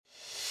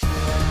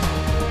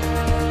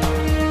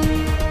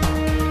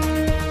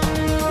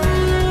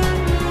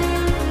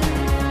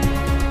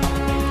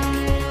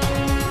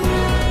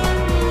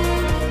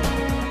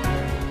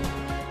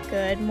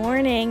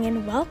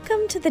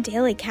Welcome to the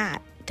Daily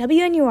Cat,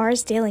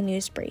 WNUR's daily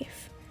news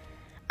brief.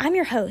 I'm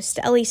your host,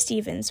 Ellie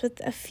Stevens,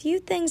 with a few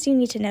things you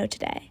need to know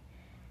today.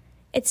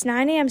 It's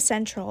 9 a.m.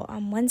 Central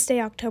on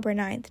Wednesday, October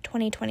 9th,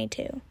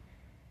 2022.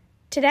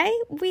 Today,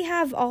 we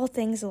have all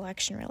things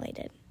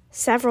election-related.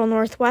 Several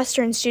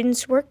Northwestern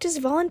students worked as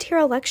volunteer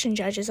election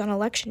judges on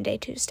Election Day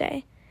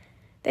Tuesday.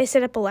 They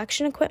set up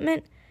election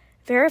equipment,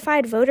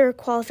 verified voter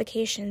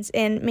qualifications,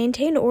 and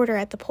maintained order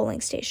at the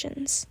polling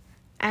stations.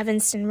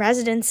 Evanston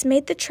residents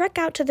made the trek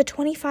out to the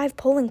 25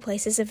 polling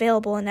places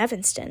available in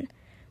Evanston,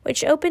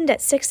 which opened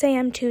at 6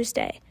 a.m.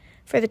 Tuesday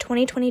for the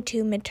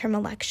 2022 midterm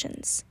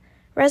elections.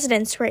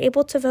 Residents were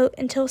able to vote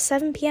until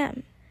 7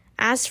 p.m.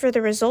 As for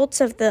the results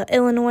of the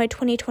Illinois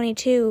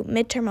 2022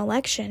 midterm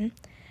election,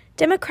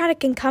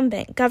 Democratic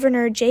incumbent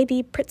Governor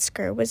J.B.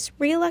 Pritzker was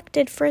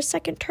reelected for a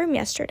second term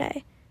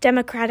yesterday.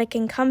 Democratic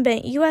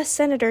incumbent U.S.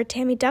 Senator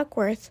Tammy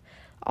Duckworth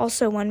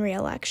also won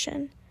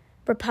re-election.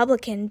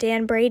 Republican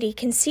Dan Brady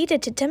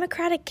conceded to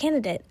Democratic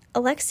candidate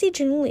Alexi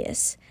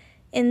Giannoulias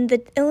in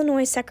the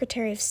Illinois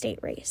Secretary of State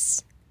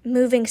race.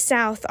 Moving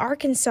south,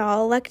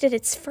 Arkansas elected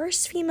its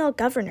first female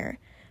governor,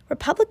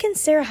 Republican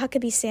Sarah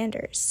Huckabee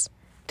Sanders.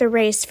 The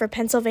race for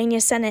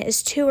Pennsylvania Senate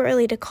is too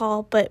early to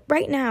call, but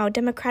right now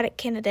Democratic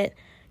candidate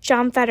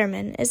John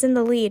Fetterman is in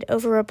the lead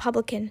over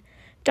Republican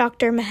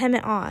Dr.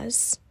 Mehmet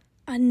Oz.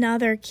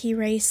 Another key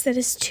race that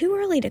is too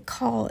early to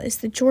call is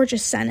the Georgia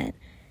Senate,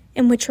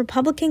 in which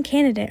Republican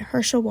candidate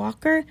Herschel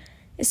Walker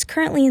is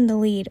currently in the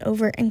lead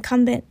over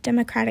incumbent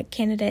Democratic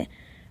candidate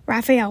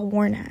Raphael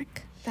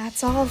Warnock.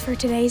 That's all for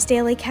today's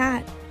Daily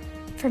Cat.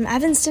 From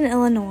Evanston,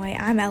 Illinois,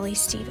 I'm Ellie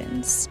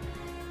Stevens.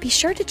 Be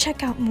sure to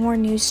check out more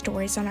news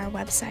stories on our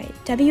website,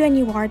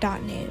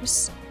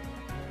 WNUR.news.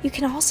 You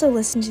can also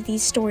listen to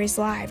these stories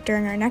live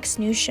during our next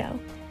news show,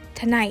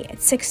 tonight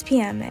at 6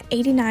 p.m. at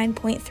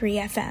 89.3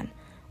 FM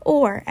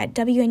or at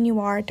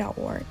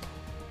WNUR.org.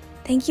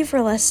 Thank you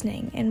for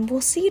listening, and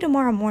we'll see you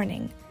tomorrow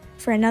morning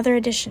for another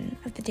edition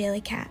of the Daily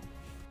Cat.